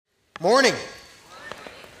Morning.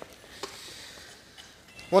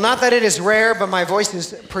 Well, not that it is rare, but my voice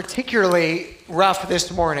is particularly rough this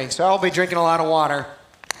morning, so I'll be drinking a lot of water,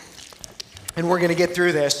 and we're going to get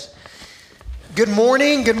through this. Good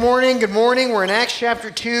morning, good morning, good morning. We're in Acts chapter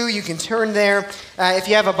 2. You can turn there. If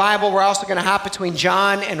you have a Bible, we're also going to hop between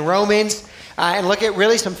John and Romans and look at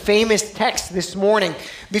really some famous texts this morning.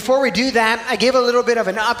 Before we do that, I gave a little bit of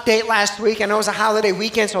an update last week. I know it was a holiday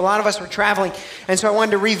weekend, so a lot of us were traveling, and so I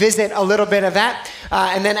wanted to revisit a little bit of that.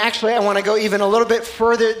 And then actually, I want to go even a little bit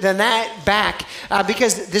further than that back,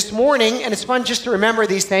 because this morning, and it's fun just to remember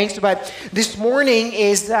these things, but this morning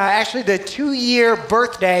is actually the 2-year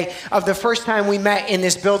birthday of the first time we met in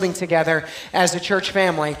this building together as a church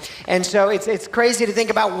family. And so it's crazy to think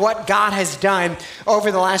about what God has done over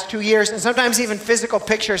the last 2 years, and sometimes even physical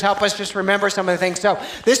pictures help us just remember some of the things. So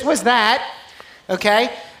this was that,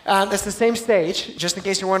 okay? That's the same stage, just in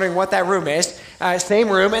case you're wondering what that room is. Same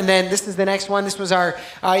room, and then this is the next one. This was our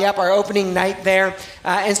opening night there.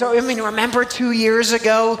 And so, I mean, remember 2 years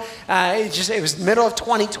ago? It was middle of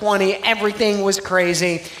 2020. Everything was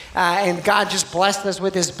crazy, and God just blessed us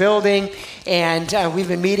with this building. And we've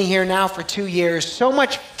been meeting here now for 2 years. So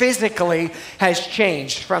much physically has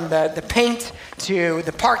changed, from the paint to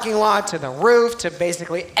the parking lot to the roof to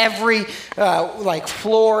basically every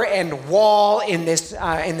floor and wall in this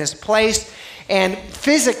place. And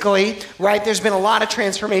physically, right, there's been a lot of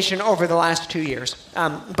transformation over the last 2 years.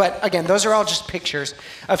 But again, those are all just pictures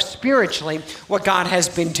of spiritually what God has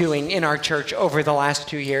been doing in our church over the last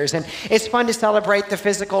 2 years. And it's fun to celebrate the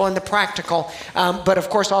physical and the practical. But of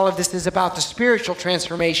course, all of this is about the spiritual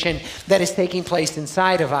transformation that is taking place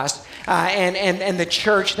inside of us and the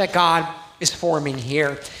church that God is forming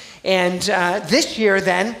here. And this year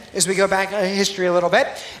then, as we go back in history a little bit,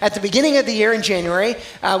 at the beginning of the year in January,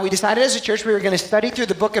 we decided as a church we were going to study through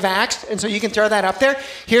the book of Acts. And so you can throw that up there.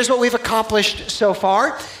 Here's what we've accomplished so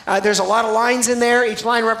far. There's a lot of lines in there. Each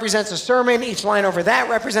line represents a sermon. Each line over that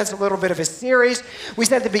represents a little bit of a series. We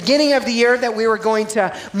said at the beginning of the year that we were going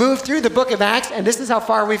to move through the book of Acts, and this is how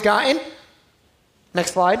far we've gotten.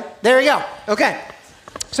 Next slide. There you go. Okay.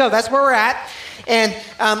 So that's where we're at. And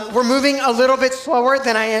we're moving a little bit slower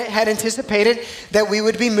than I had anticipated that we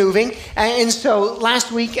would be moving. And so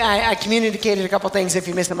last week, I communicated a couple things. If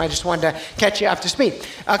you missed them, I just wanted to catch you up to speed.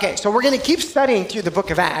 Okay, so we're going to keep studying through the book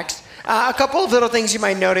of Acts. A couple of little things you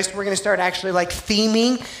might notice. We're going to start actually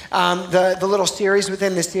theming the little series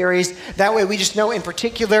within the series. That way we just know in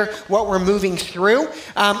particular what we're moving through.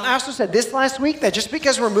 I also said this last week, that just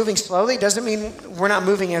because we're moving slowly doesn't mean we're not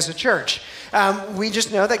moving as a church. We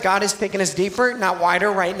just know that God is taking us deeper, not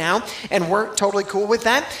wider right now, and we're totally cool with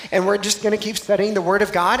that. And we're just going to keep studying the Word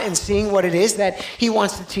of God and seeing what it is that He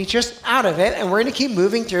wants to teach us out of it. And we're going to keep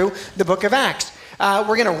moving through the book of Acts.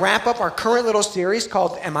 We're going to wrap up our current little series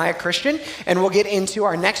called Am I a Christian? And we'll get into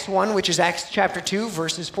our next one, which is Acts chapter 2,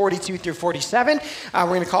 verses 42 through 47. We're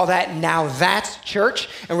going to call that Now That's Church.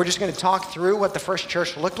 And we're just going to talk through what the first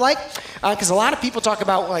church looked like. Because a lot of people talk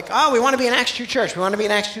about we want to be an Acts 2 church. We want to be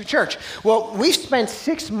an Acts 2 church. Well, we've spent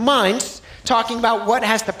 6 months talking about what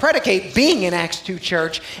has to predicate being an Acts 2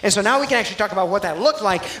 church. And so now we can actually talk about what that looked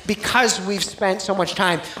like because we've spent so much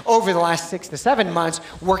time over the last 6 to 7 months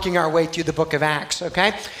working our way through the book of Acts,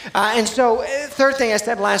 okay? And so third thing I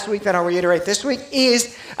said last week that I'll reiterate this week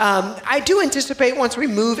is I do anticipate once we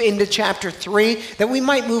move into chapter 3 that we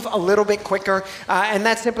might move a little bit quicker. And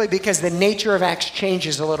that's simply because the nature of Acts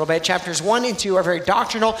changes a little bit. Chapters 1 and 2 are very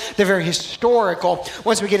doctrinal. They're very historical.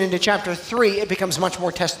 Once we get into chapter 3, it becomes much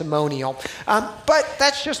more testimonial. But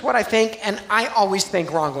that's just what I think, and I always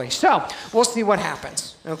think wrongly. So we'll see what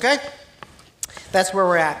happens, okay? That's where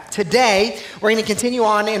we're at. Today, we're going to continue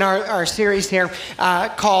on in our series here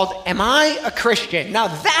called Am I a Christian? Now,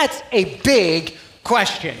 that's a big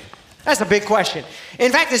question. That's a big question.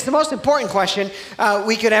 In fact, it's the most important question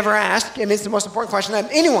we could ever ask, and it's the most important question that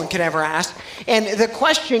anyone could ever ask. And the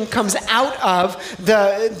question comes out of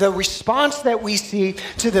the response that we see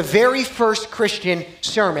to the very first Christian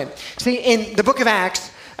sermon. See, in the book of Acts,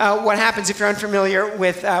 what happens if you're unfamiliar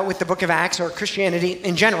with the book of Acts or Christianity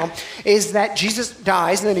in general is that Jesus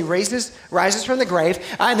dies and then he rises from the grave,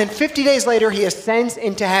 and then 50 days later he ascends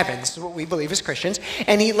into heaven. This is what we believe as Christians.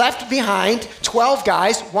 And he left behind 12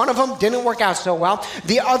 guys. One of them didn't work out so well.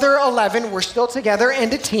 The other 11 were still together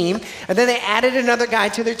and a team. And then they added another guy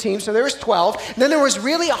to their team, so there was 12. And then there was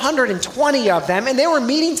really 120 of them, and they were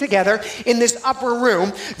meeting together in this upper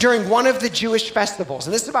room during one of the Jewish festivals.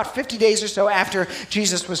 And this is about 50 days or so after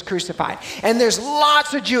Jesus was crucified. And there's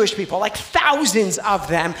lots of Jewish people, like thousands of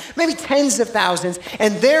them, maybe tens of thousands,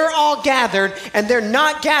 and they're all gathered, and they're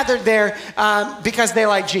not gathered there because they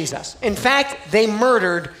like Jesus. In fact, they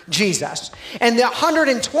murdered Jesus. And the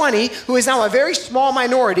 120, who is now a very small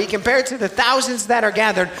minority compared to the thousands that are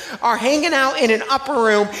gathered, are hanging out in an upper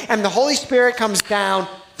room, and the Holy Spirit comes down.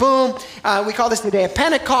 Boom. We call this the day of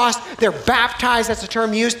Pentecost. They're baptized, that's the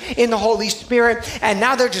term used, in the Holy Spirit. And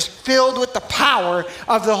now they're just filled with the power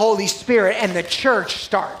of the Holy Spirit, and the church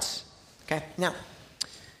starts. Okay? Now,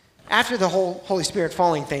 after the whole Holy Spirit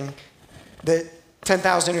falling thing, the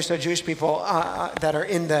 10,000 or so Jewish people that are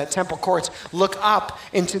in the temple courts look up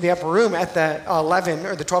into the upper room at the 11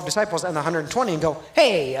 or the 12 disciples and the 120 and go,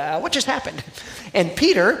 hey, what just happened? And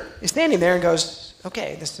Peter is standing there and goes,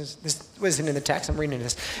 okay, this wasn't in the text. I'm reading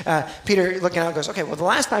this. Peter looking out goes, okay, well, the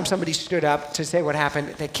last time somebody stood up to say what happened,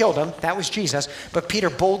 they killed him. That was Jesus. But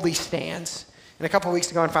Peter boldly stands. And a couple of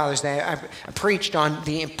weeks ago on Father's Day, I preached on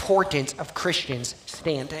the importance of Christians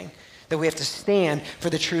standing, that we have to stand for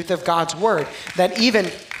the truth of God's word, that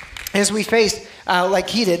even as we face, like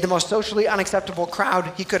he did, the most socially unacceptable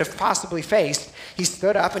crowd he could have possibly faced, he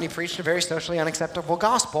stood up and he preached a very socially unacceptable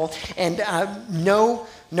gospel, and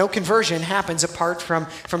no conversion happens apart from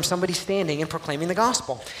somebody standing and proclaiming the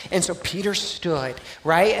gospel. And so Peter stood,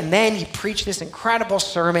 right? And then he preached this incredible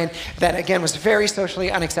sermon that, again, was very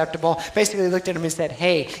socially unacceptable. Basically looked at him and said,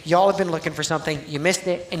 hey, y'all have been looking for something. You missed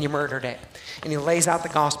it and you murdered it. And he lays out the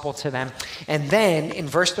gospel to them. And then in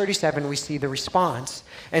verse 37, we see the response.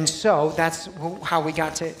 And so that's how we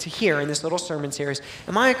got to hear in this little sermon series,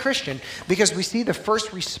 am I a Christian? Because we see the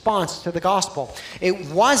first response to the gospel. It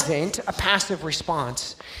wasn't a passive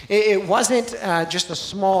response. It wasn't just a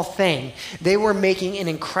small thing. They were making an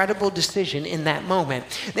incredible decision in that moment.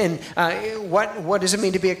 And what does it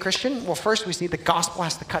mean to be a Christian? Well, first we see the gospel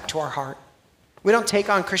has to cut to our heart. We don't take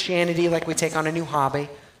on Christianity like we take on a new hobby.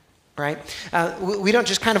 Right? We don't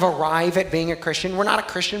just kind of arrive at being a Christian. We're not a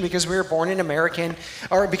Christian because we were born an American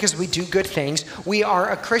or because we do good things. We are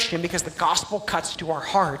a Christian because the gospel cuts to our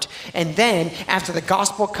heart. And then after the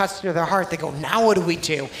gospel cuts to their heart, they go, now what do we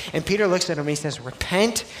do? And Peter looks at him and he says,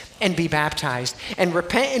 repent and be baptized. And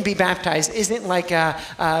repent and be baptized isn't like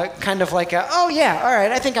kind of like oh yeah, all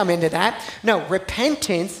right, I think I'm into that. No,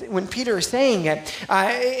 repentance, when Peter is saying it,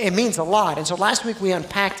 it means a lot. And so last week we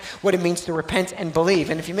unpacked what it means to repent and believe.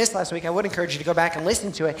 And if you missed last week, I would encourage you to go back and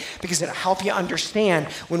listen to it because it'll help you understand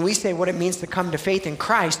when we say what it means to come to faith in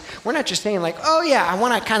Christ. We're not just saying like, oh yeah, I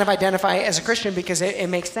want to kind of identify as a Christian because it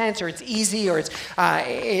makes sense or it's easy or it's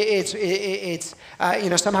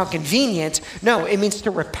somehow convenient. No, it means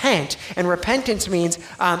to repent. And repentance means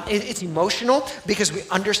it's emotional because we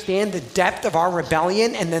understand the depth of our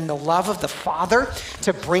rebellion and then the love of the Father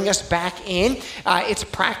to bring us back in. It's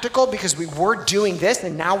practical because we were doing this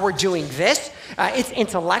and now we're doing this. It's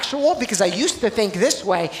intellectual because I used to think this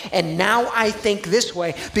way and now I think this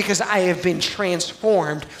way because I have been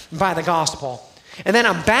transformed by the gospel. And then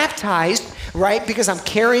I'm baptized, right, because I'm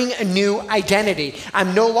carrying a new identity.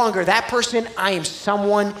 I'm no longer that person. I am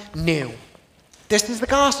someone new. This is the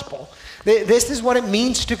gospel. This is what it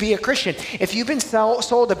means to be a Christian. If you've been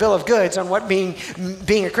sold a bill of goods on what being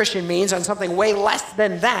a Christian means, on something way less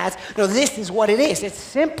than that, no, this is what it is. It's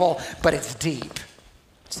simple, but it's deep.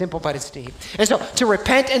 Simple, but it's deep. And so to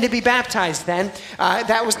repent and to be baptized then,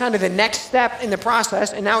 that was kind of the next step in the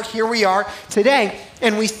process. And now here we are today.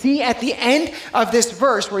 And we see at the end of this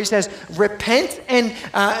verse where he says, repent and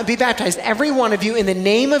be baptized, every one of you, in the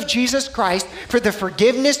name of Jesus Christ for the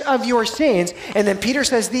forgiveness of your sins. And then Peter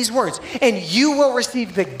says these words, and you will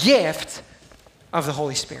receive the gift of the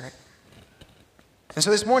Holy Spirit. And so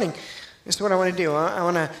this morning, this is what I want to do. I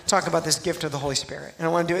want to talk about this gift of the Holy Spirit. And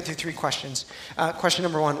I want to do it through three questions. Question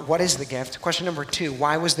number one, what is the gift? Question number two,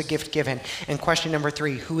 why was the gift given? And question number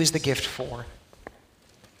three, who is the gift for?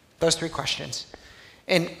 Those three questions.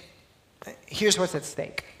 And here's what's at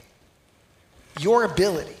stake. Your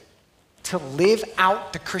ability to live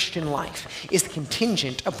out the Christian life is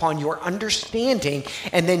contingent upon your understanding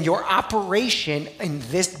and then your operation in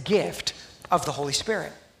this gift of the Holy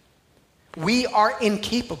Spirit. We are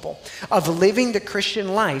incapable of living the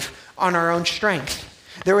Christian life on our own strength.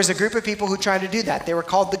 There was a group of people who tried to do that. They were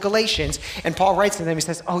called the Galatians. And Paul writes to them, he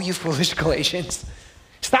says, oh, you foolish Galatians.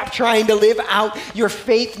 Stop trying to live out your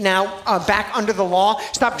faith now back under the law.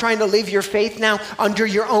 Stop trying to live your faith now under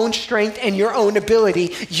your own strength and your own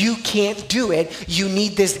ability. You can't do it. You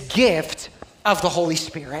need this gift of the Holy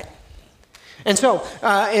Spirit. And so,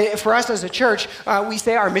 for us as a church, we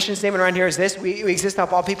say our mission statement around here is this: we exist to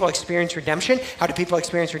help all people experience redemption. How do people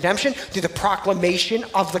experience redemption? Through the proclamation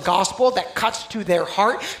of the gospel that cuts to their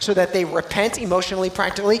heart so that they repent emotionally,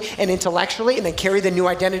 practically, and intellectually, and then carry the new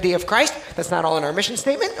identity of Christ. That's not all in our mission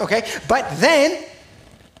statement, okay? But then,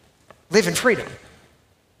 live in freedom.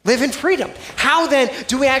 Live in freedom. How then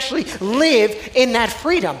do we actually live in that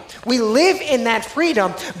freedom? We live in that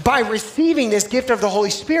freedom by receiving this gift of the Holy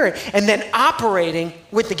Spirit and then operating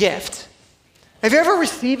with the gift. Have you ever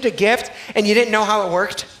received a gift and you didn't know how it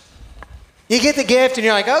worked? You get the gift and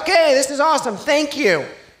you're like, okay, this is awesome, thank you.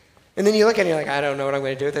 And then you look at it and you're like, I don't know what I'm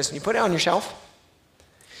going to do with this. And you put it on your shelf.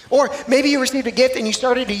 Or maybe you received a gift and you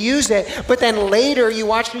started to use it, but then later you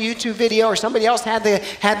watched a YouTube video or somebody else had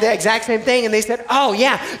the exact same thing and they said, oh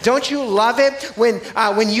yeah, don't you love it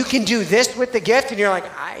when you can do this with the gift? And you're like,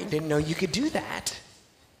 I didn't know you could do that.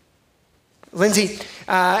 Lindsay,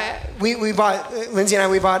 Lindsay and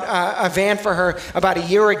I bought a van for her about a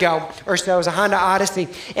year ago or so. It was a Honda Odyssey,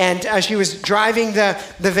 and she was driving the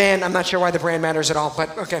van. I'm not sure why the brand matters at all,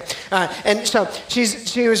 but okay. And so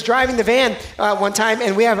she was driving the van one time,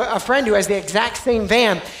 and we have a friend who has the exact same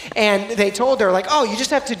van, and they told her, like, oh, you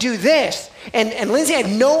just have to do this. And Lindsay had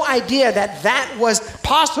no idea that was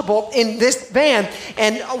possible in this van,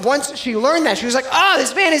 and once she learned that, she was like, oh,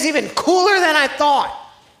 this van is even cooler than I thought.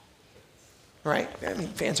 Right? I mean,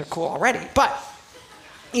 vans are cool already, but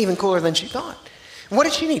even cooler than she thought. What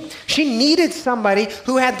did she need? She needed somebody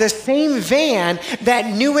who had the same van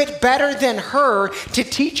that knew it better than her to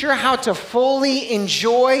teach her how to fully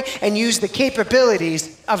enjoy and use the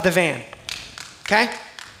capabilities of the van. Okay?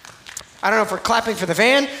 I don't know if we're clapping for the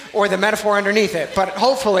van or the metaphor underneath it, but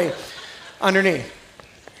hopefully underneath.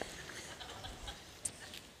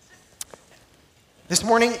 This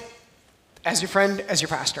morning, as your friend, as your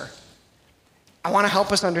pastor, I want to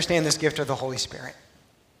help us understand this gift of the Holy Spirit.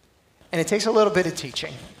 And it takes a little bit of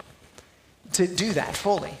teaching to do that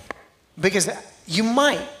fully. Because you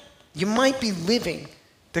might be living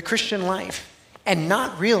the Christian life and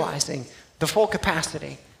not realizing the full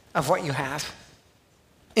capacity of what you have.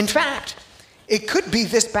 In fact, it could be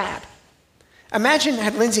this bad. Imagine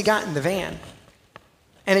had Lindsay gotten the van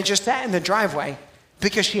and it just sat in the driveway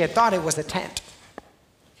because she had thought it was a tent.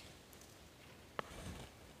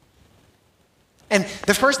 And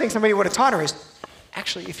the first thing somebody would have taught her is,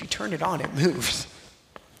 actually, if you turn it on, it moves.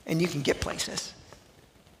 And you can get places.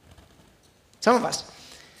 Some of us,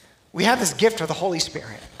 we have this gift of the Holy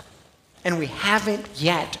Spirit. And we haven't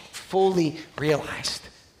yet fully realized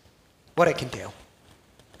what it can do.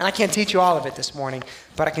 And I can't teach you all of it this morning,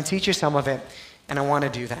 but I can teach you some of it. And I want to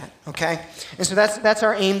do that, okay? And so that's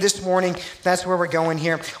our aim this morning. That's where we're going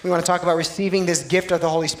here. We want to talk about receiving this gift of the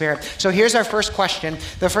Holy Spirit. So here's our first question.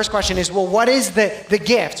 The first question is, well, what is the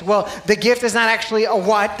gift? Well, the gift is not actually a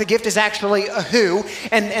what. The gift is actually a who,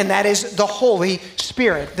 and that is the Holy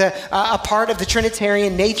Spirit, a part of the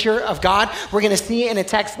Trinitarian nature of God. We're going to see in a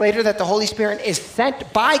text later that the Holy Spirit is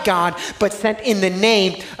sent by God, but sent in the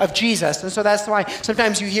name of Jesus. And so that's why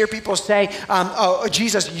sometimes you hear people say, oh,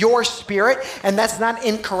 Jesus, your Spirit, and that's not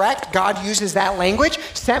incorrect. God uses that language,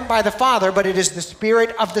 sent by the Father, but it is the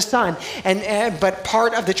Spirit of the Son, but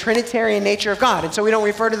part of the Trinitarian nature of God. And so we don't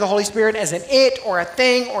refer to the Holy Spirit as an it or a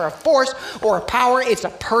thing or a force or a power. It's a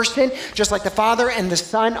person, just like the Father and the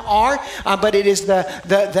Son are, but it is the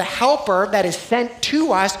helper that is sent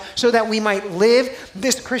to us so that we might live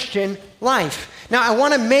this Christian life. Now, I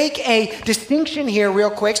want to make a distinction here real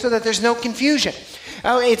quick so that there's no confusion.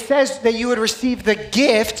 It says that you would receive the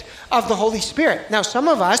gift of the Holy Spirit. Now, some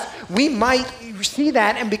of us, we might see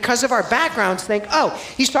that and because of our backgrounds think, oh,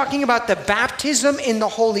 he's talking about the baptism in the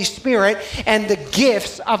Holy Spirit and the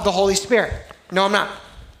gifts of the Holy Spirit. No, I'm not.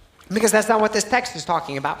 Because that's not what this text is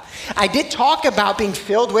talking about. I did talk about being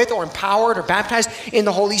filled with or empowered or baptized in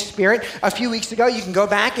the Holy Spirit a few weeks ago. You can go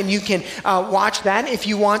back and you can watch that if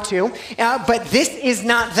you want to. But this is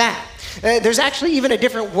not that. There's actually even a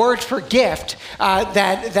different word for gift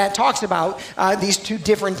that talks about these two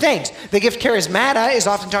different things. The gift charismata is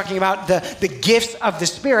often talking about the gifts of the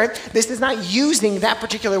Spirit. This is not using that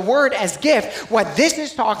particular word as gift. What this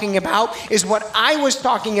is talking about is what I was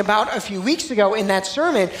talking about a few weeks ago in that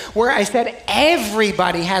sermon where I said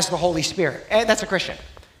everybody has the Holy Spirit. That's a Christian.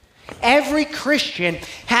 Every Christian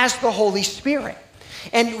has the Holy Spirit.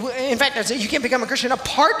 And in fact, you can't become a Christian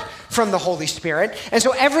apart from the Holy Spirit. And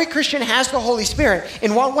so every Christian has the Holy Spirit.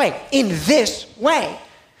 In what way? In this way.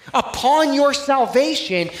 Upon your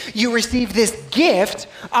salvation, you receive this gift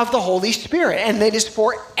of the Holy Spirit. And it is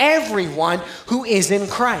for everyone who is in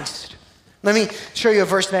Christ. Let me show you a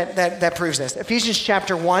verse that proves this. Ephesians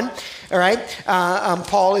chapter 1, all right?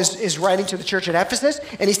 Paul is writing to the church at Ephesus,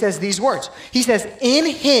 and he says these words. He says, in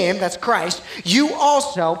him, that's Christ, you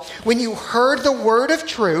also, when you heard the word of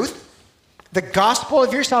truth, the gospel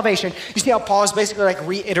of your salvation. You see how Paul is basically like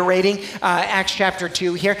reiterating Acts chapter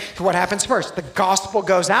 2 here. So what happens first? The gospel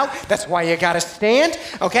goes out. That's why you got to stand,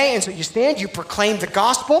 okay? And so you stand, you proclaim the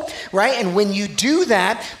gospel, right? And when you do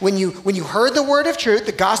that, when you heard the word of truth,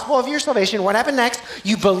 the gospel of your salvation, what happened next?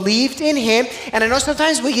 You believed in him. And I know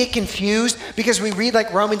sometimes we get confused because we read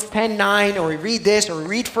like Romans 10:9, or we read this, or we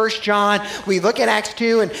read 1 John. We look at Acts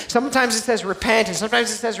 2, and sometimes it says repent, and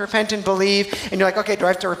sometimes it says repent and believe. And you're like, okay, do I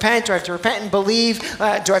have to repent? Do I have to repent and believe? Do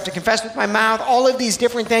I have to confess with my mouth? All of these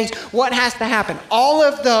different things. What has to happen? All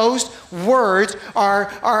of those words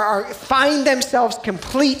are find themselves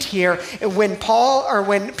complete here when Paul or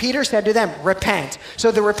when Peter said to them, repent.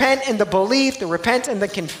 So the repent and the belief, the repent and the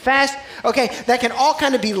confess, okay, that can all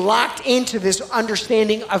kind of be locked into this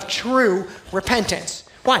understanding of true repentance.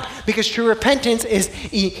 Why? Because true repentance is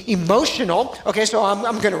emotional. Okay, so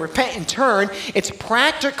I'm going to repent and turn. It's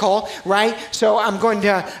practical, right? So I'm going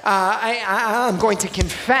to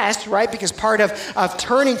confess, right? Because part of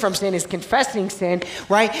turning from sin is confessing sin,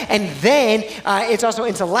 right? And then it's also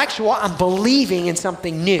intellectual. I'm believing in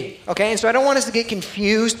something new. Okay, and so I don't want us to get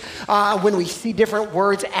confused when we see different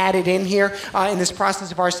words added in here in this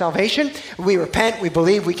process of our salvation. We repent, we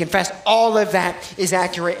believe, we confess. All of that is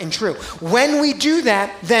accurate and true. When we do that,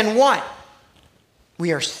 then what?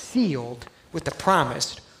 We are sealed with the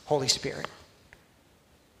promised Holy Spirit.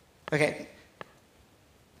 Okay.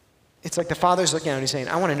 It's like the Father's looking out and he's saying,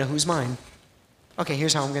 I want to know who's mine. Okay,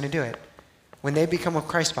 here's how I'm going to do it. When they become a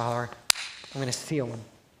Christ follower, I'm going to seal them.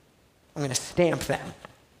 I'm going to stamp them.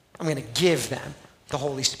 I'm going to give them the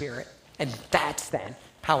Holy Spirit. And that's then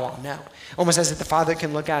how I'll know. Almost as if the Father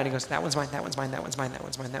can look out and he goes, that one's mine, that one's mine, that one's mine, that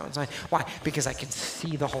one's mine, that one's mine. Why? Because I can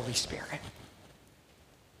see the Holy Spirit.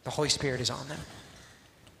 The Holy Spirit is on them.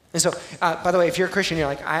 And so, by the way, if you're a Christian, you're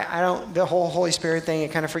like, I don't, the whole Holy Spirit thing,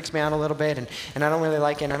 it kind of freaks me out a little bit, and I don't really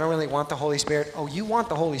like it, and I don't really want the Holy Spirit. Oh, you want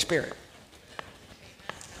the Holy Spirit.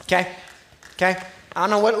 Okay? Okay? I don't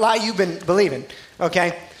know what lie you've been believing.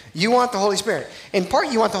 Okay? You want the Holy Spirit. In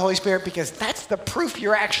part, you want the Holy Spirit because that's the proof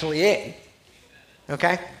you're actually in.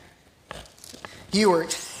 Okay? You are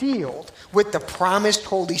sealed with the promised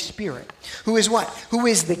Holy Spirit. Who is what? Who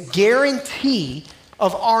is the guarantee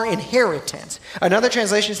of our inheritance. Another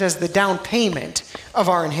translation says the down payment of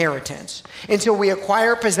our inheritance until we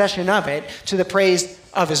acquire possession of it to the praise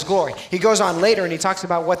of his glory. He goes on later and he talks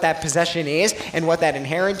about what that possession is and what that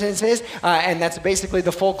inheritance is, and that's basically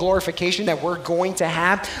the full glorification that we're going to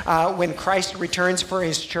have when Christ returns for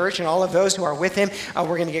his church, and all of those who are with him.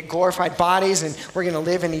 We're going to get glorified bodies, and we're going to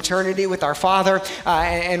live in eternity with our Father,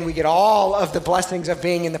 and we get all of the blessings of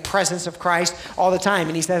being in the presence of Christ all the time.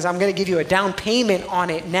 And he says, I'm going to give you a down payment on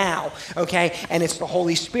it now, okay? And it's the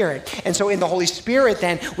Holy Spirit. And so in the Holy Spirit,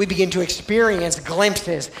 then, we begin to experience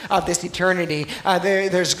glimpses of this eternity.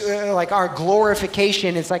 There's like our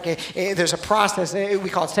glorification. It's like there's a process, we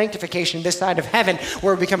call it sanctification, this side of heaven,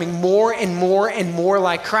 where we're becoming more and more and more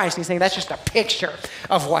like Christ. He's saying that's just a picture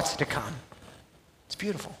of what's to come. It's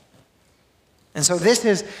beautiful. And so this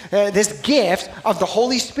is this gift of the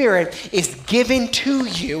Holy Spirit is given to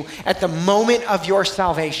you at the moment of your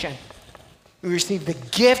salvation. We receive the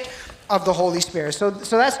gift of the Holy Spirit. So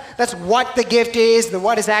that's what the gift is. The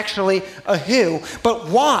what is actually a who. But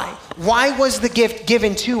why? Why was the gift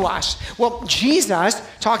given to us? Well, Jesus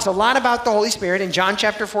talks a lot about the Holy Spirit in John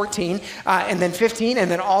chapter 14, and then 15, and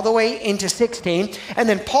then all the way into 16. And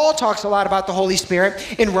then Paul talks a lot about the Holy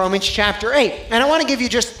Spirit in Romans chapter 8. And I want to give you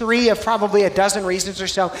just 3 of probably a dozen reasons or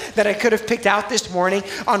so that I could have picked out this morning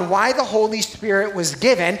on why the Holy Spirit was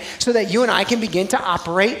given so that you and I can begin to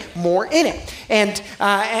operate more in it.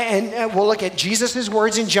 And we'll look at Jesus'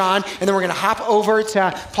 words in John, and then we're going to hop over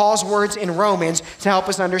to Paul's words in Romans to help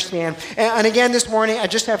us understand. And again, this morning, I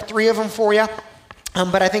just have 3 of them for you.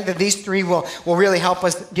 But I think that these 3 will really help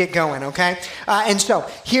us get going, okay? And so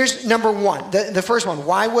here's number 1, the first one.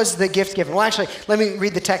 Why was the gift given? Well, actually, let me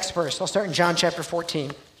read the text first. I'll start in John chapter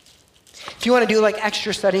 14. If you want to do like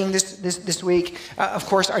extra studying this week, of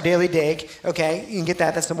course, our daily dig, okay, you can get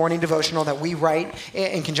that. That's the morning devotional that we write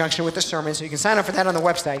in conjunction with the sermon, so you can sign up for that on the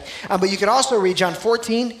website. But you could also read John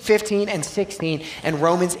 14, 15, and 16, and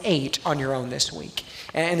Romans 8 on your own this week.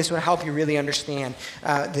 And this will help you really understand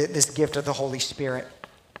this gift of the Holy Spirit.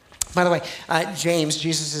 By the way, James,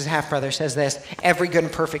 Jesus' half-brother, says this: every good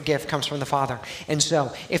and perfect gift comes from the Father. And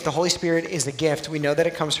so if the Holy Spirit is a gift, we know that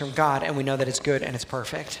it comes from God, and we know that it's good and it's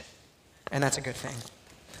perfect. And that's a good thing.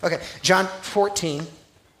 Okay, John 14,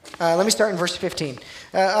 Let me start in verse 15.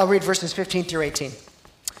 I'll read verses 15 through 18.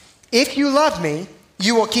 If you love me,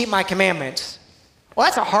 you will keep my commandments. Well,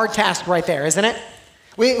 that's a hard task right there, isn't it?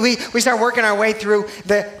 We start working our way through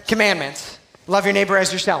the commandments. Love your neighbor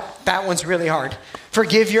as yourself. That one's really hard.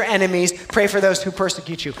 Forgive your enemies. Pray for those who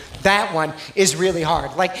persecute you. That one is really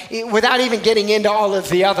hard. Without even getting into all of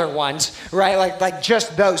the other ones, right? Like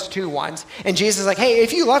just those two ones. And Jesus is like, hey,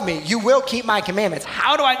 if you love me, you will keep my commandments.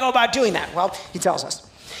 How do I go about doing that? Well, he tells us.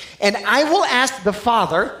 And I will ask the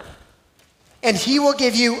Father, and he will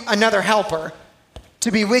give you another helper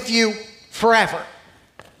to be with you forever.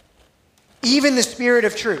 Even the Spirit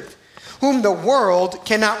of truth, whom the world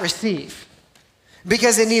cannot receive,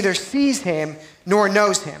 because it neither sees him nor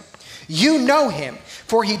knows him. You know him,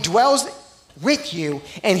 for he dwells with you,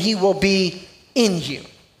 and he will be in you.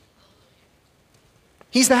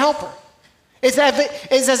 He's the helper. It's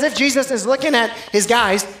as if Jesus is looking at his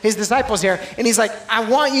guys, his disciples here, and he's like, I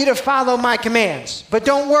want you to follow my commands, but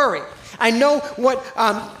don't worry. I know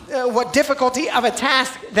what difficulty of a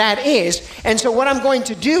task that is. And so what I'm going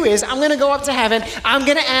to do is I'm going to go up to heaven. I'm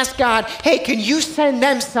going to ask God, hey, can you send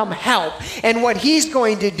them some help? And what he's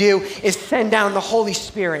going to do is send down the Holy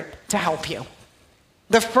Spirit to help you.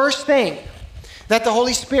 The first thing that the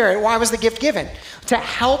Holy Spirit, why was the gift given? To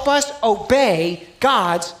help us obey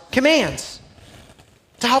God's commands.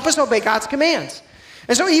 To help us obey God's commands.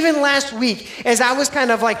 And so even last week, as I was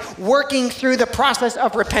kind of working through the process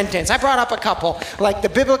of repentance, I brought up a couple, like the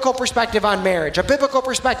biblical perspective on marriage, a biblical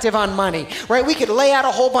perspective on money, right? We could lay out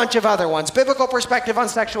a whole bunch of other ones, biblical perspective on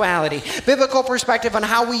sexuality, biblical perspective on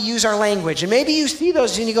how we use our language. And maybe you see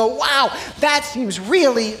those and you go, wow, that seems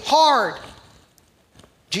really hard.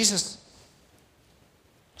 Jesus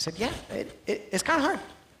said, yeah, it's kind of hard,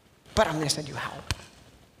 but I'm going to send you help.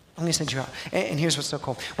 I'm going to send you out. And here's what's so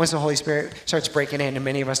cool. Once the Holy Spirit starts breaking in, and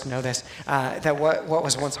many of us know this, that what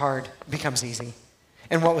was once hard becomes easy.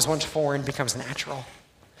 And what was once foreign becomes natural.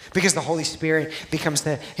 Because the Holy Spirit he comes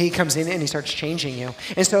in and he starts changing you.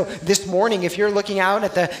 And so this morning, if you're looking out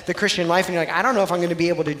at the Christian life and you're like, I don't know if I'm going to be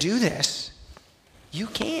able to do this. You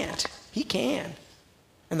can't. He can.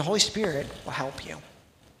 And the Holy Spirit will help you.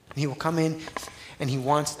 And he will come in and he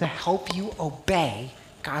wants to help you obey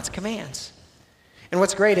God's commands. And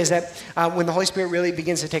what's great is that when the Holy Spirit really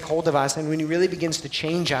begins to take hold of us and when he really begins to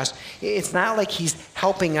change us, it's not like he's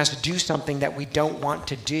helping us do something that we don't want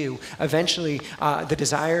to do. Eventually, the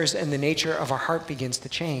desires and the nature of our heart begins to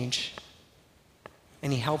change.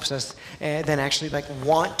 And he helps us then actually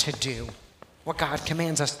want to do what God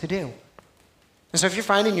commands us to do. And so if you're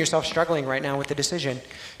finding yourself struggling right now with the decision,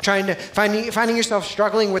 finding yourself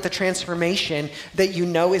struggling with the transformation that you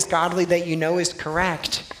know is godly, that you know is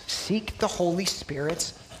correct, seek the Holy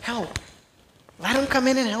Spirit's help. Let him come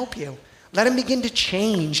in and help you. Let him begin to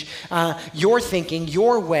change your thinking,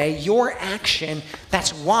 your way, your action.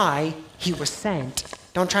 That's why he was sent.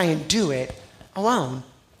 Don't try and do it alone.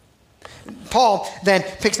 Paul then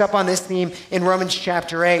picks up on this theme in Romans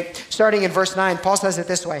chapter 8. Starting in verse 9, Paul says it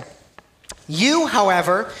this way. You,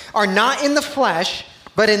 however, are not in the flesh,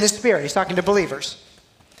 but in the Spirit. He's talking to believers.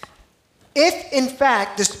 If, in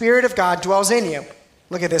fact, the Spirit of God dwells in you.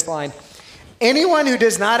 Look at this line. Anyone who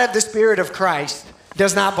does not have the Spirit of Christ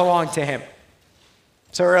does not belong to him.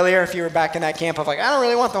 So earlier, if you were back in that camp of I don't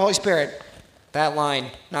really want the Holy Spirit, that line,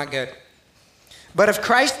 not good. But if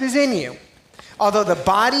Christ is in you, although the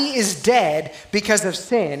body is dead because of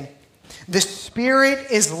sin, the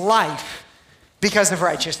Spirit is life because of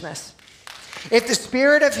righteousness. If the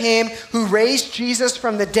Spirit of him who raised Jesus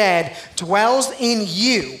from the dead dwells in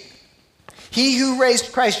you, he who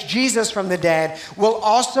raised Christ Jesus from the dead will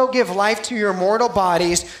also give life to your mortal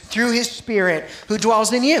bodies through his Spirit who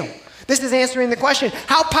dwells in you. This is answering the question,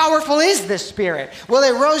 how powerful is this Spirit? Well,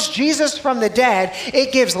 it rose Jesus from the dead.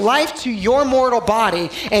 It gives life to your mortal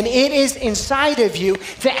body, and it is inside of you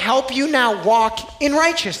to help you now walk in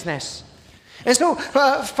righteousness. And so,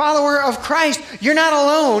 follower of Christ, you're not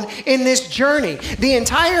alone in this journey. The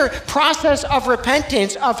entire process of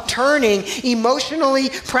repentance, of turning emotionally,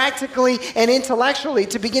 practically, and intellectually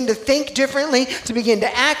to begin to think differently, to begin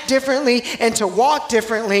to act differently, and to walk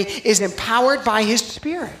differently is empowered by his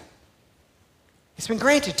Spirit. It's been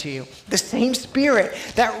granted to you. The same Spirit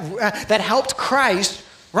that helped Christ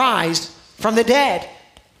rise from the dead.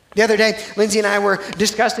 The other day, Lindsay and I were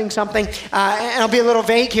discussing something, and I'll be a little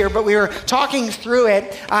vague here, but we were talking through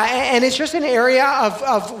it, and it's just an area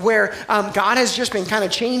of where God has just been kind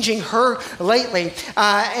of changing her lately.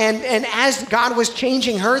 And as God was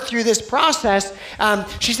changing her through this process,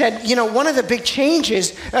 she said, one of the big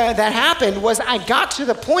changes that happened was I got to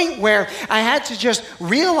the point where I had to just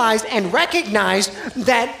realize and recognize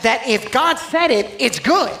that if God said it, it's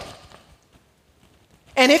good.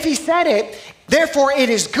 And if he said it, therefore it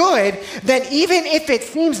is good, then even if it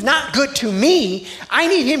seems not good to me, I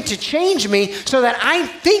need him to change me so that I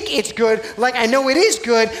think it's good like I know it is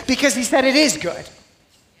good because he said it is good.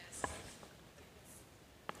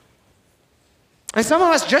 And some of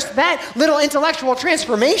us, just that little intellectual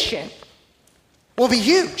transformation will be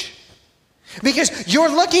huge. Because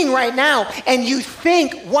you're looking right now and you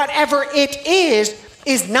think whatever it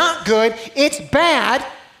is not good, it's bad.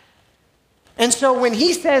 And so when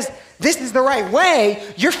he says, this is the right way,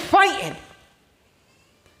 you're fighting.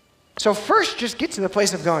 So first, just get to the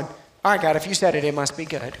place of going, all right, God, if you said it, it must be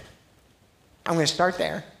good. I'm going to start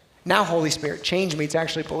there. Now, Holy Spirit, change me to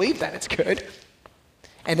actually believe that it's good.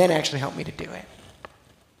 And then actually help me to do it.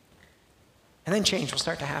 And then change will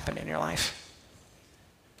start to happen in your life.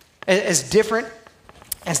 As different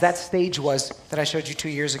as that stage was that I showed you 2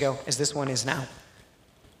 years ago, as this one is now,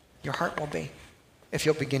 your heart will be. If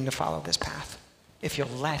you'll begin to follow this path, if you'll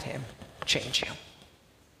let him change you.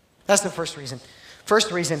 That's the first reason.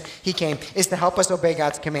 First reason he came is to help us obey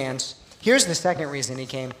God's commands. Here's the second reason he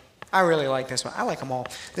came. I really like this one. I like them all.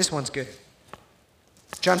 This one's good.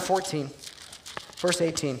 John 14, verse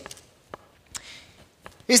 18.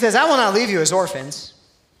 He says, I will not leave you as orphans.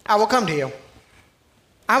 I will come to you.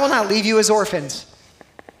 I will not leave you as orphans.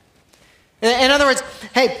 In other words,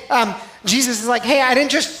 hey, Jesus is like, hey, I didn't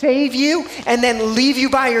just save you and then leave you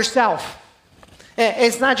by yourself.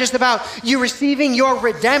 It's not just about you receiving your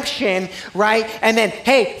redemption, right? And then,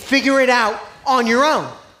 hey, figure it out on your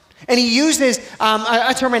own. And he uses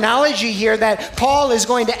a terminology here that Paul is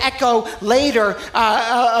going to echo later,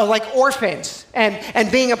 like orphans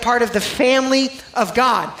and being a part of the family of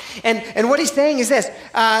God. And what he's saying is this,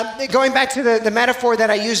 going back to the metaphor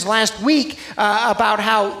that I used last week about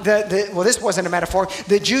how well, this wasn't a metaphor.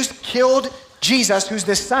 The Jews killed Jesus, who's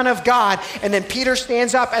the Son of God, and then Peter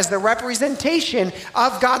stands up as the representation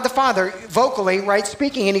of God the Father, vocally, right,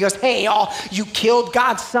 speaking, and he goes, hey, y'all, you killed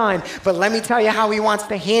God's Son, but let me tell you how he wants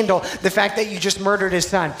to handle the fact that you just murdered his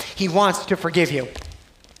Son. He wants to forgive you.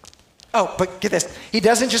 Oh, but get this, he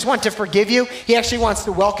doesn't just want to forgive you, he actually wants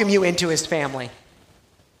to welcome you into his family.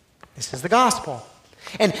 This is the gospel.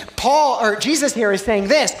 And Jesus here is saying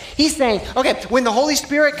this. He's saying, okay, when the Holy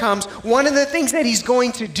Spirit comes, one of the things that he's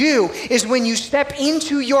going to do is when you step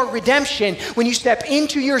into your redemption, when you step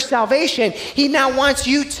into your salvation, he now wants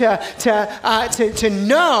you to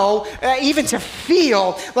know, even to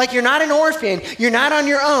feel like you're not an orphan, you're not on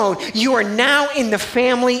your own, you are now in the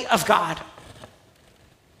family of God.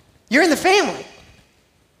 You're in the family.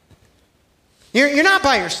 You're not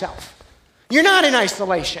by yourself. You're not in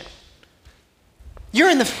isolation. You're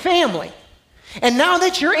in the family. And now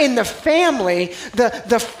that you're in the family,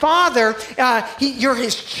 the Father, you're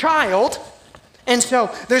his child. And so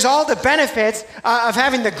there's all the benefits of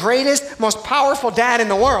having the greatest, most powerful dad in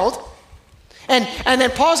the world. And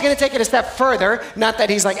then Paul's going to take it a step further. Not that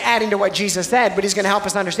he's like adding to what Jesus said, but he's going to help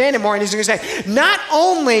us understand it more. And he's going to say, not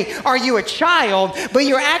only are you a child, but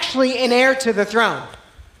you're actually an heir to the throne.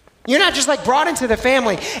 You're not just like brought into the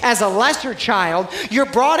family as a lesser child. You're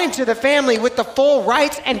brought into the family with the full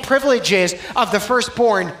rights and privileges of the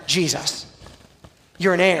firstborn Jesus.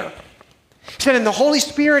 You're an heir. He said, and the Holy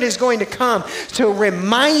Spirit is going to come to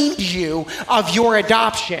remind you of your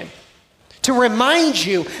adoption, to remind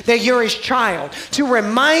you that you're his child, to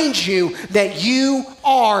remind you that you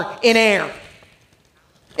are an heir.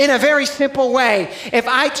 In a very simple way, if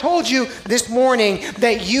I told you this morning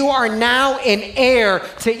that you are now an heir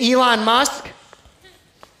to Elon Musk,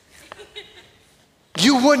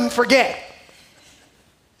 you wouldn't forget.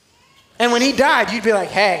 And when he died, you'd be like,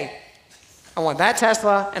 hey, I want that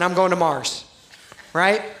Tesla and I'm going to Mars,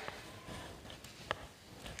 right?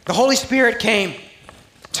 The Holy Spirit came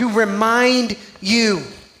to remind you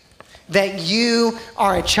that you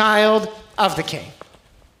are a child of the King.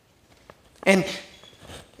 And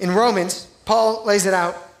in Romans, Paul lays it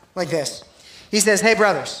out like this. He says, hey,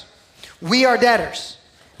 brothers, we are debtors,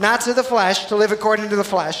 not to the flesh, to live according to the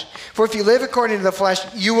flesh. For if you live according to the flesh,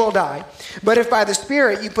 you will die. But if by the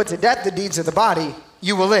Spirit you put to death the deeds of the body,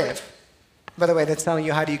 you will live. By the way, that's telling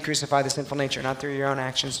you how do you crucify the sinful nature, not through your own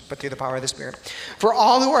actions, but through the power of the Spirit. For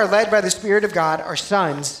all who are led by the Spirit of God are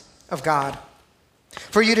sons of God.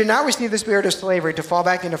 For you did not receive the spirit of slavery to fall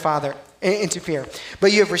back into fear,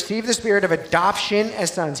 but you have received the spirit of adoption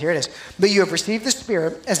as sons. Here it is. But you have received the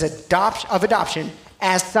spirit of adoption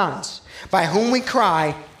as sons, by whom we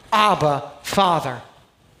cry, Abba, Father.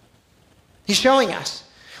 He's showing us.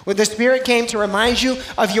 When the Spirit came to remind you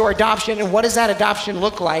of your adoption, and what does that adoption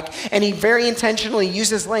look like? And he very intentionally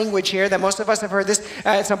uses language here that most of us have heard this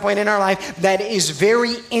at some point in our life that is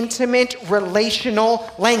very intimate, relational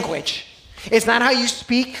language. It's not how you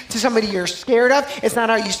speak to somebody you're scared of. It's not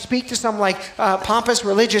how you speak to some pompous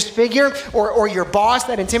religious figure or your boss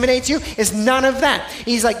that intimidates you. It's none of that.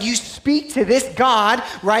 He's like, you speak to this God,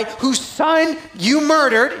 right, whose son you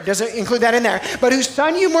murdered. Doesn't include that in there. But whose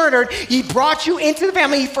son you murdered. He brought you into the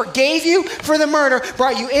family. He forgave you for the murder,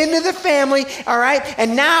 brought you into the family, all right?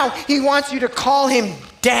 And now he wants you to call him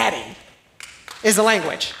daddy is the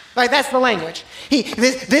language. Like, that's the language.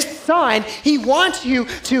 This son, he wants you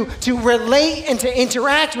to relate and to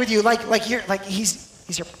interact with you like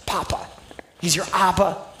he's your papa. He's your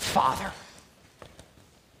Abba Father.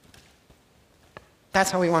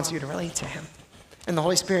 That's how he wants you to relate to him. And the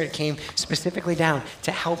Holy Spirit came specifically down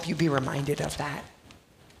to help you be reminded of that.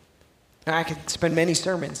 Now, I could spend many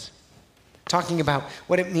sermons talking about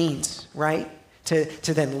what it means, right, to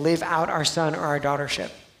then live out our son or our daughtership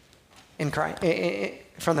in Christ,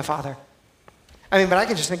 from the Father. I mean, but I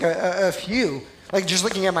can just think of a few, like just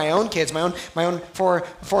looking at my own kids, my own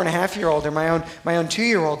 4.5-year-old, or my own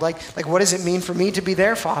 2-year-old. Like what does it mean for me to be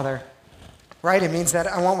their father? Right? It means that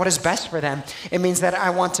I want what is best for them. It means that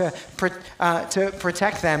I want to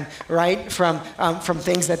protect them, right, from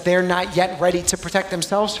things that they're not yet ready to protect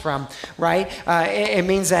themselves from, right? It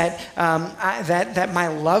means that that my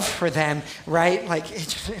love for them, right, like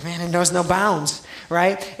it knows no bounds.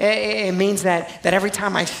 Right? It means that every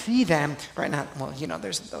time I see them, right now, well,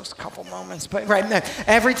 there's those couple moments, but right now,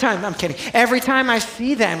 every time, I'm kidding, every time I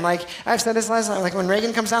see them, like I've said this last night, like when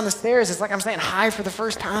Reagan comes down the stairs, it's like I'm saying hi for the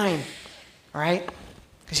first time, right?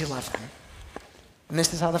 Because you love them. And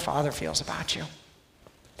this is how the Father feels about you.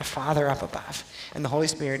 The Father up above. And the Holy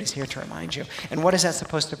Spirit is here to remind you. And what is that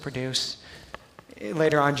supposed to produce?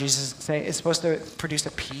 Later on, Jesus say it's supposed to produce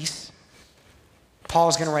a peace.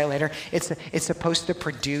 Paul's going to write later, it's supposed to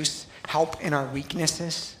produce help in our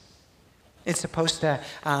weaknesses. It's supposed to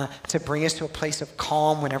bring us to a place of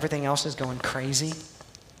calm when everything else is going crazy.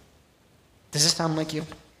 Does this sound like you?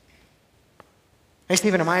 Hey,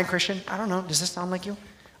 Stephen, am I a Christian? I don't know. Does this sound like you?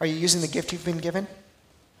 Are you using the gift you've been given?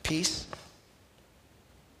 Peace?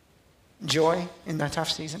 Joy in that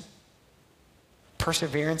tough season?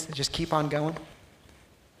 Perseverance to just keep on going?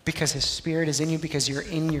 Because his Spirit is in you, because you're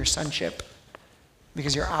in your sonship.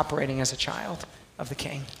 Because you're operating as a child of the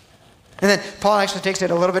King. And then Paul actually takes it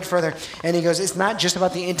a little bit further, and he goes, it's not just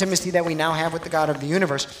about the intimacy that we now have with the God of the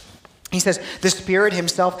universe. He says, the Spirit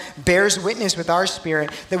himself bears witness with our spirit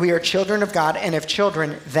that we are children of God, and if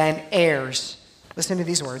children, then heirs. Listen to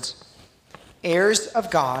these words. Heirs of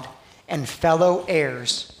God and fellow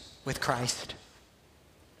heirs with Christ.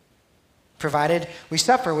 Provided we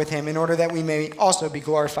suffer with him in order that we may also be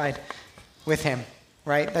glorified with him.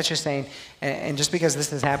 Right? That's just saying, and just because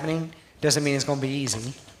this is happening doesn't mean it's going to be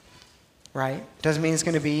easy. Right? Doesn't mean it's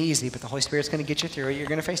going to be easy, but the Holy Spirit's going to get you through it. You're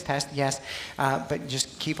going to face tests, yes, but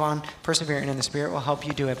just keep on persevering, and the Spirit will help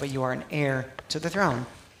you do it, but you are an heir to the throne.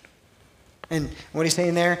 And what he's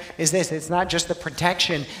saying there is this. It's not just the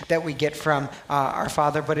protection that we get from our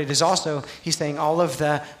Father, but it is also, he's saying, all of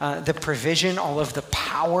the provision, all of the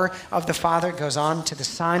power of the Father goes on to the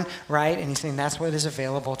Son, right? And he's saying that's what is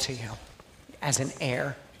available to you as an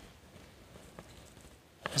heir.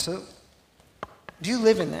 So, do you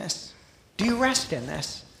live in this? Do you rest in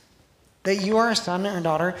this? That you are a son or a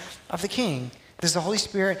daughter of the King? Does the Holy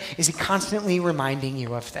Spirit, is he constantly reminding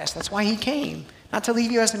you of this? That's why he came. Not to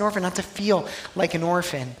leave you as an orphan, not to feel like an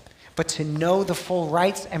orphan, but to know the full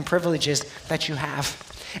rights and privileges that you have.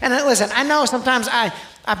 And listen, I know sometimes I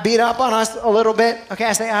beat up on us a little bit. Okay,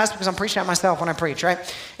 I say us because I'm preaching at myself when I preach, right?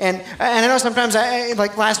 And I know sometimes,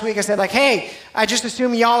 like last week I said, like, hey, I just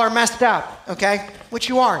assume y'all are messed up, okay? Which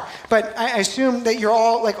you are. But I assume that you're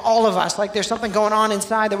all, like all of us, like there's something going on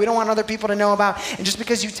inside that we don't want other people to know about. And just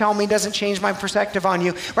because you tell me doesn't change my perspective on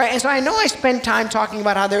you, right? And so I know I spend time talking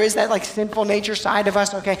about how there is that like sinful nature side of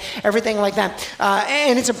us, okay? Everything like that.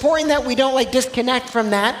 And it's important that we don't like disconnect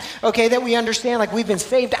from that, okay? That we understand like we've been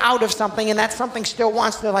saved out of something and that something still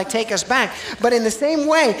wants to like take us back. But in the same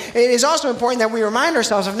way, it is also important that we remind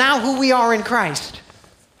ourselves of now who we are in Christ.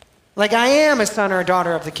 Like I am a son or a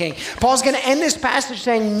daughter of the King. Paul's going to end this passage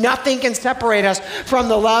saying nothing can separate us from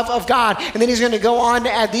the love of God. And then he's going to go on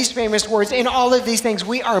to add these famous words, in all of these things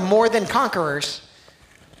we are more than conquerors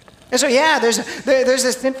And so, yeah, there's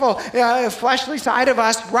this sinful, fleshly side of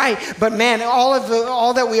us, right? But man,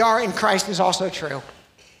 all that we are in Christ is also true.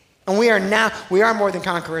 And we are more than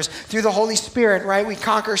conquerors through the Holy Spirit, right? We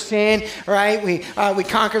conquer sin, right? We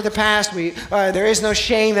conquer the past. There is no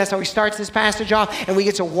shame. That's how he starts this passage off. And we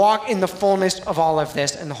get to walk in the fullness of all of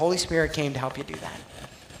this. And the Holy Spirit came to help you do that.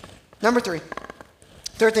 Number 3,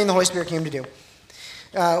 third thing the Holy Spirit came to do.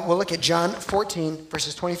 We'll look at John 14,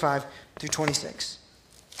 verses 25 through 26.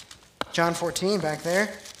 John 14, back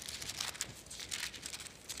there.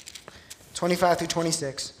 25 through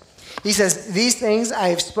 26. He says, "These things I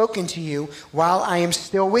have spoken to you while I am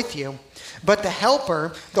still with you. But the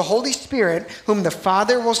Helper, the Holy Spirit, whom the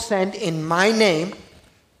Father will send in my name."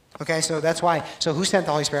 Okay, so that's why. So who sent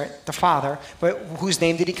the Holy Spirit? The Father. But whose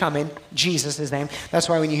name did he come in? Jesus' his name. That's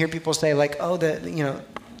why when you hear people say like, "Oh,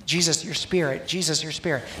 Jesus, your spirit. Jesus, your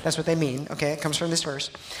spirit." That's what they mean. Okay, it comes from this verse.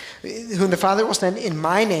 "Whom the Father will send in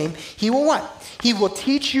my name, he will" what? "He will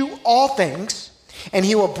teach you all things, and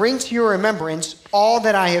he will bring to your remembrance all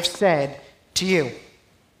that I have said to you."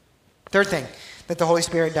 Third thing that the Holy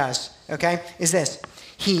Spirit does, okay, is this.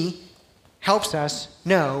 He helps us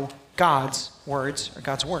know God's words or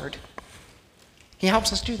God's word. He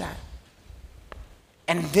helps us do that.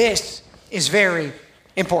 And this is very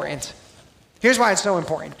important. Here's why it's so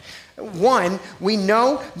important. One, we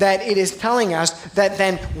know that it is telling us that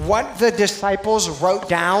then what the disciples wrote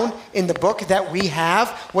down in the book that we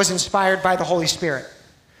have was inspired by the Holy Spirit.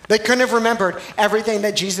 They couldn't have remembered everything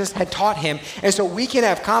that Jesus had taught him. And so we can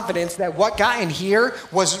have confidence that what got in here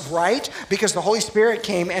was right because the Holy Spirit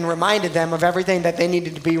came and reminded them of everything that they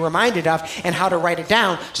needed to be reminded of and how to write it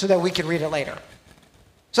down so that we could read it later.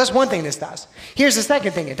 So that's one thing this does. Here's the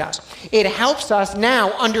second thing it does. It helps us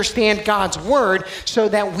now understand God's word so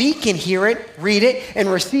that we can hear it, read it, and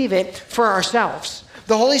receive it for ourselves.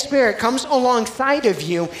 The Holy Spirit comes alongside of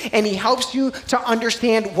you and he helps you to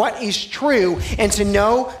understand what is true and to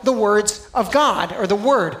know the words of God or the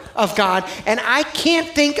word of God. And I can't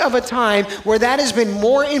think of a time where that has been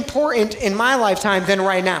more important in my lifetime than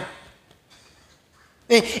right now.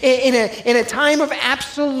 In a time of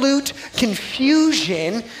absolute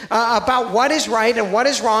confusion about what is right and what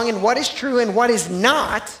is wrong and what is true and what is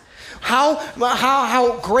not,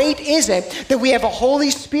 how great is it that we have a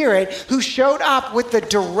Holy Spirit who showed up with the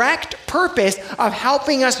direct purpose of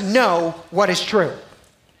helping us know what is true.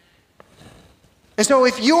 And so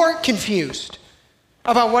if you're confused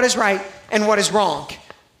about what is right and what is wrong,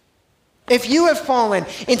 if you have fallen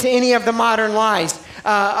into any of the modern lies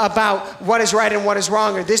about what is right and what is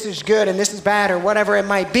wrong, or this is good and this is bad, or whatever it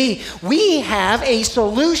might be, we have a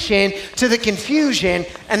solution to the confusion,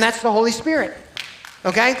 and that's the Holy Spirit.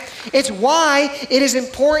 Okay? It's why it is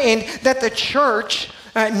important that the church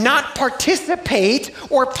not participate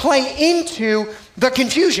or play into the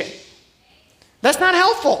confusion. That's not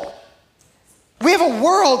helpful. We have a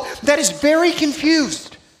world that is very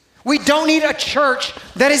confused. We don't need a church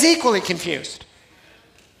that is equally confused.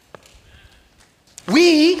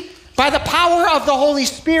 We, by the power of the Holy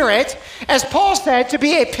Spirit, as Paul said, to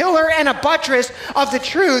be a pillar and a buttress of the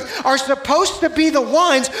truth, are supposed to be the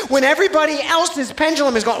ones when everybody else's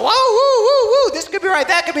pendulum is going, whoa, woo, woo, woo, this could be right,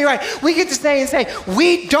 that could be right. We get to stay and say,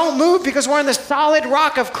 we don't move because we're on the solid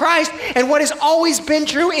rock of Christ, and what has always been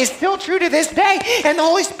true is still true to this day, and the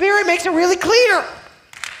Holy Spirit makes it really clear.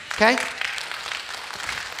 Okay?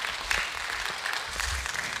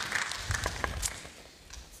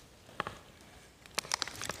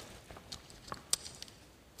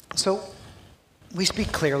 So, we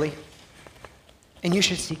speak clearly, and you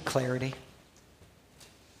should seek clarity.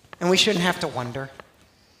 And we shouldn't have to wonder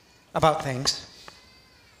about things,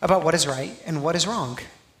 about what is right and what is wrong.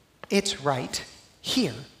 It's right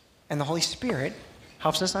here, and the Holy Spirit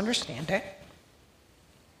helps us understand it.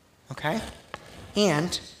 Okay?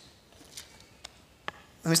 And,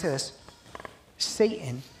 let me say this,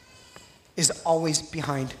 Satan is always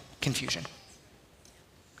behind confusion.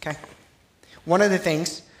 Okay? One of the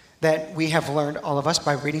things that we have learned, all of us,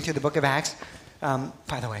 by reading through the book of Acts.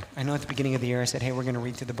 By the way, I know at the beginning of the year I said, hey, we're going to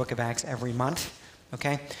read through the book of Acts every month,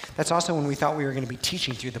 okay? That's also when we thought we were going to be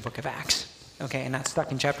teaching through the book of Acts, okay, and not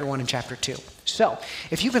stuck in chapter 1 and chapter 2. So,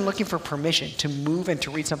 if you've been looking for permission to move and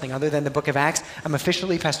to read something other than the book of Acts, I'm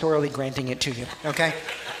officially pastorally granting it to you, okay?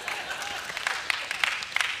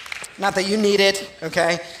 Not that you need it,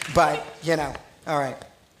 okay, but, all right.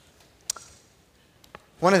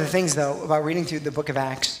 One of the things, though, about reading through the book of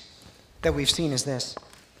Acts that we've seen is this.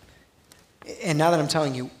 And now that I'm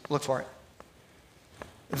telling you, look for it.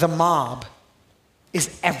 The mob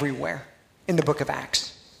is everywhere in the book of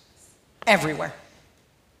Acts. Everywhere.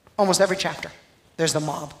 Almost every chapter, there's the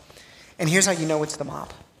mob. And here's how you know it's the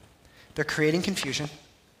mob. They're creating confusion.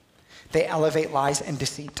 They elevate lies and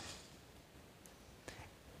deceit.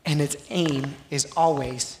 And its aim is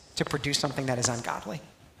always to produce something that is ungodly.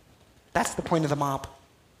 That's the point of the mob.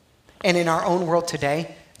 And in our own world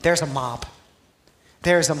today, there's a mob.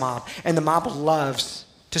 There's a mob. And the mob loves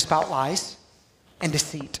to spout lies and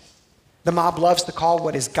deceit. The mob loves to call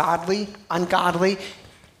what is godly ungodly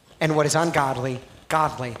and what is ungodly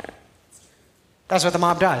godly. That's what the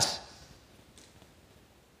mob does.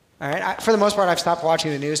 All right? For the most part, I've stopped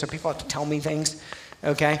watching the news, so people have to tell me things,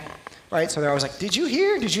 okay? Right? So they're always like, did you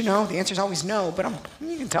hear? Did you know? The answer is always no, but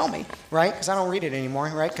you can tell me, right? Because I don't read it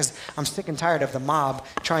anymore, right? Because I'm sick and tired of the mob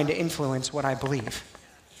trying to influence what I believe,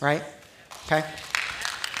 right? Okay?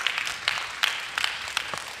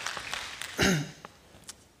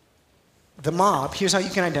 The mob, here's how you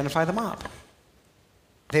can identify the mob.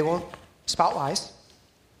 They will spout lies,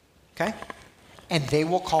 okay? And they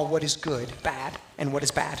will call what is good bad and what is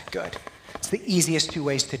bad good. It's the easiest two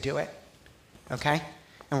ways to do it, okay?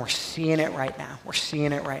 And we're seeing it right now. We're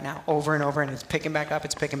seeing it right now over and over, and it's picking back up,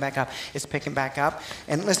 it's picking back up, it's picking back up.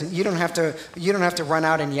 And listen, you don't have to run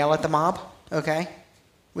out and yell at the mob, okay?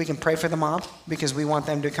 We can pray for the mob because we want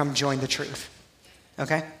them to come join the truth,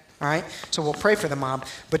 okay? All right? So we'll pray for the mob,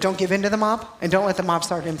 but don't give in to the mob, and don't let the mob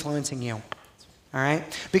start influencing you. All right?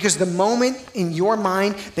 Because the moment in your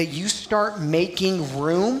mind that you start making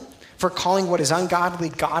room for calling what is ungodly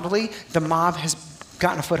godly, the mob has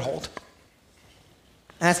gotten a foothold.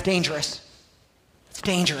 And that's dangerous. It's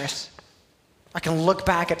dangerous. I can look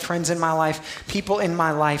back at friends in my life, people in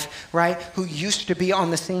my life, right, who used to be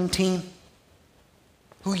on the same team,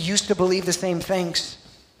 who used to believe the same things.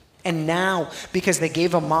 And now, because they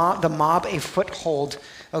gave the mob a foothold,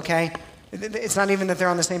 okay, it's not even that they're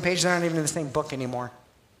on the same page, they're not even in the same book anymore.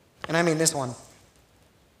 And I mean this one.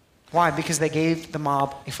 Why? Because they gave the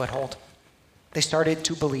mob a foothold. They started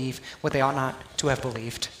to believe what they ought not to have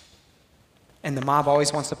believed. And the mob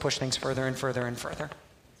always wants to push things further and further and further.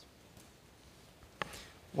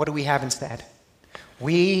 What do we have instead?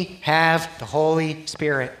 We have the Holy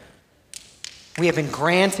Spirit. We have been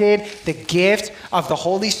granted the gift of the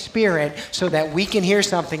Holy Spirit so that we can hear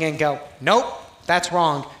something and go, nope, that's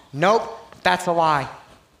wrong. Nope, that's a lie.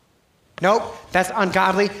 Nope, that's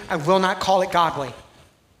ungodly. I will not call it godly.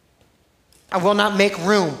 I will not make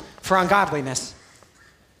room for ungodliness.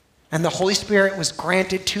 And the Holy Spirit was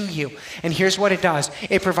granted to you. And here's what it does.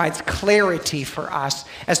 It provides clarity for us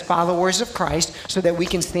as followers of Christ so that we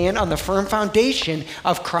can stand on the firm foundation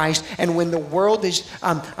of Christ. And when the world is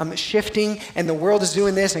shifting and the world is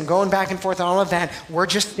doing this and going back and forth and all of that, we're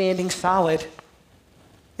just standing solid.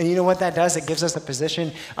 And you know what that does? It gives us a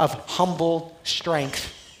position of humble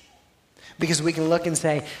strength. Because we can look and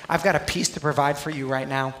say, I've got a peace to provide for you right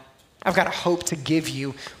now. I've got a hope to give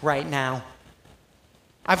you right now.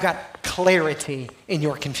 I've got clarity in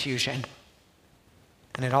your confusion.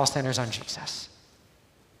 And it all centers on Jesus.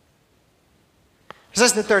 So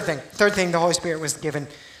that's the third thing. Third thing, the Holy Spirit was given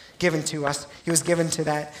to us. He was given to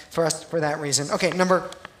that for us for that reason. Okay,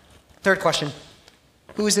 third question.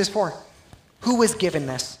 Who is this for? Who was given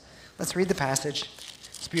this? Let's read the passage.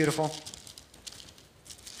 It's beautiful.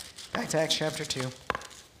 Back to Acts chapter 2.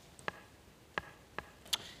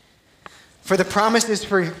 For the promise is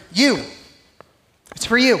for you. It's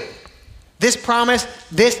for you. This promise,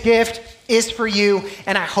 this gift is for you,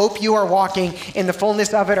 and I hope you are walking in the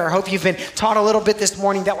fullness of it, or I hope you've been taught a little bit this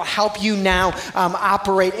morning that will help you now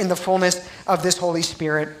operate in the fullness of this Holy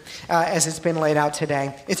Spirit as it's been laid out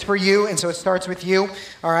today. It's for you, and so it starts with you,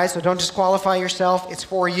 all right? So don't disqualify yourself. It's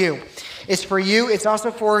for you. It's for you. It's also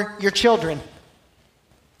for your children.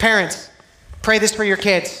 Parents, pray this for your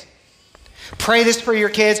kids. Pray this for your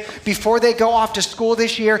kids. Before they go off to school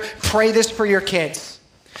this year, pray this for your kids.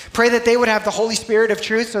 Pray that they would have the Holy Spirit of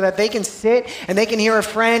truth so that they can sit and they can hear a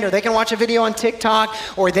friend, or they can watch a video on TikTok,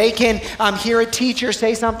 or they can hear a teacher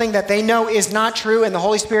say something that they know is not true, and the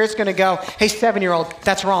Holy Spirit's going to go, hey, 7-year-old,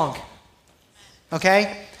 that's wrong.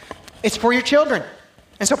 Okay? It's for your children.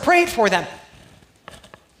 And so pray it for them.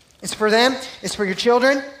 It's for them. It's for your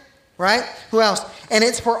children, right? Who else? And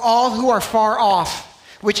it's for all who are far off,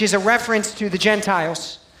 which is a reference to the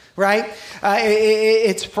Gentiles, right?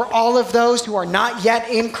 It's for all of those who are not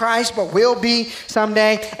yet in Christ, but will be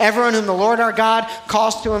someday. Everyone whom the Lord our God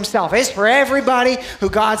calls to himself. It's for everybody who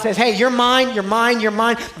God says, hey, you're mine, you're mine, you're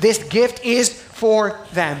mine. This gift is for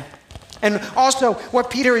them. And also,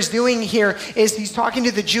 what Peter is doing here is he's talking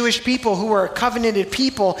to the Jewish people who are a covenanted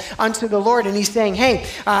people unto the Lord. And he's saying, hey,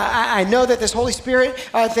 I know that this Holy Spirit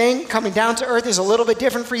thing coming down to earth is a little bit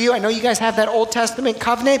different for you. I know you guys have that Old Testament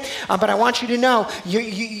covenant, but I want you to know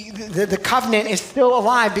the covenant is still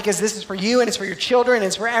alive because this is for you and it's for your children and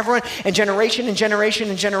it's for everyone and generation and generation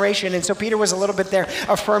and generation. And so Peter was a little bit there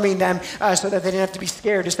affirming them so that they didn't have to be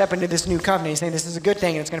scared to step into this new covenant. He's saying this is a good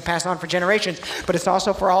thing and it's going to pass on for generations, but it's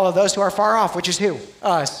also for all of those who are far off, which is who?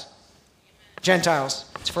 Us. Gentiles.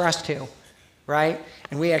 It's for us too, right?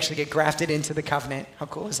 And we actually get grafted into the covenant. How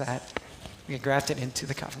cool is that? We get grafted into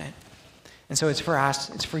the covenant. And so it's for us.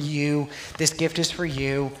 It's for you. This gift is for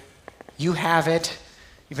you. You have it.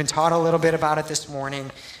 You've been taught a little bit about it this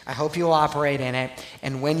morning. I hope you'll operate in it.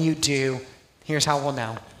 And when you do, here's how we'll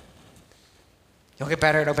know. You'll get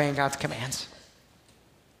better at obeying God's commands.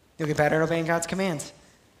 You'll get better at obeying God's commands.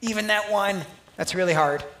 Even that one, that's really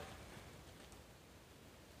hard.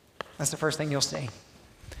 That's the first thing you'll see.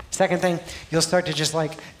 Second thing, you'll start to just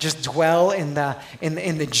dwell in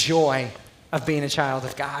the joy of being a child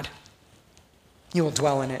of God. You will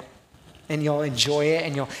dwell in it, and you'll enjoy it,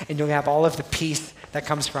 and you'll have all of the peace that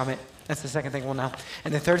comes from it. That's the second thing we'll know.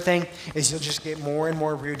 And the third thing is you'll just get more and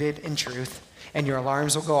more rooted in truth, and your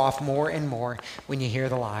alarms will go off more and more when you hear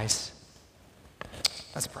the lies.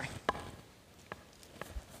 Let's pray.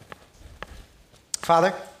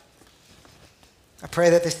 Father, I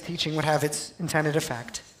pray that this teaching would have its intended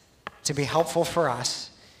effect to be helpful for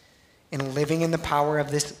us in living in the power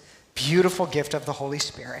of this beautiful gift of the Holy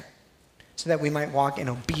Spirit so that we might walk in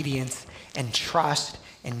obedience and trust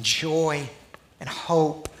and joy and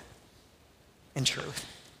hope and truth.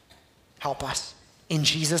 Help us. In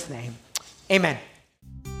Jesus' name, amen.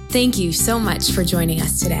 Thank you so much for joining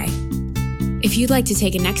us today. If you'd like to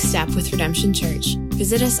take a next step with Redemption Church,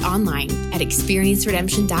 visit us online at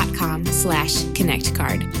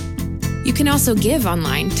experienceredemption.com/connectcard. You can also give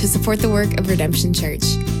online to support the work of Redemption Church.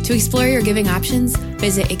 To explore your giving options,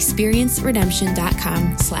 visit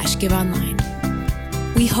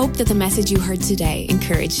experienceredemption.com/giveonline. We hope that the message you heard today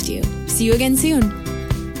encouraged you. See you again soon.